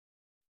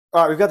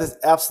All right, we've got this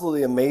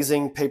absolutely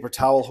amazing paper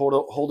towel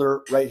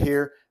holder right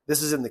here.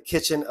 This is in the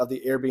kitchen of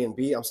the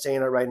Airbnb I'm staying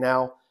at right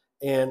now.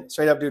 And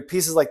straight up, dude,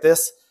 pieces like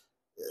this,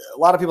 a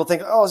lot of people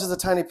think, oh, it's just a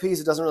tiny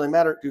piece, it doesn't really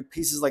matter. Dude,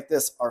 pieces like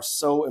this are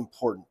so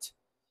important.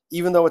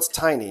 Even though it's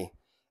tiny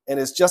and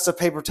it's just a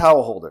paper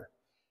towel holder,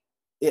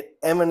 it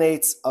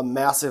emanates a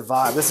massive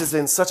vibe. This is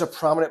in such a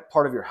prominent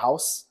part of your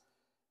house.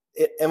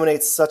 It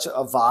emanates such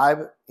a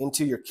vibe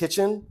into your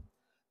kitchen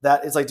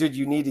that it's like, dude,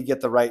 you need to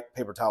get the right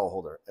paper towel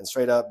holder. And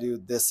straight up,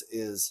 dude, this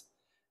is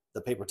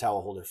the paper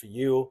towel holder for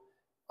you.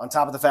 On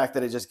top of the fact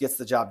that it just gets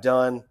the job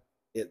done,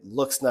 it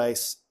looks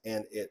nice,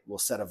 and it will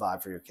set a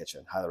vibe for your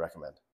kitchen. Highly recommend.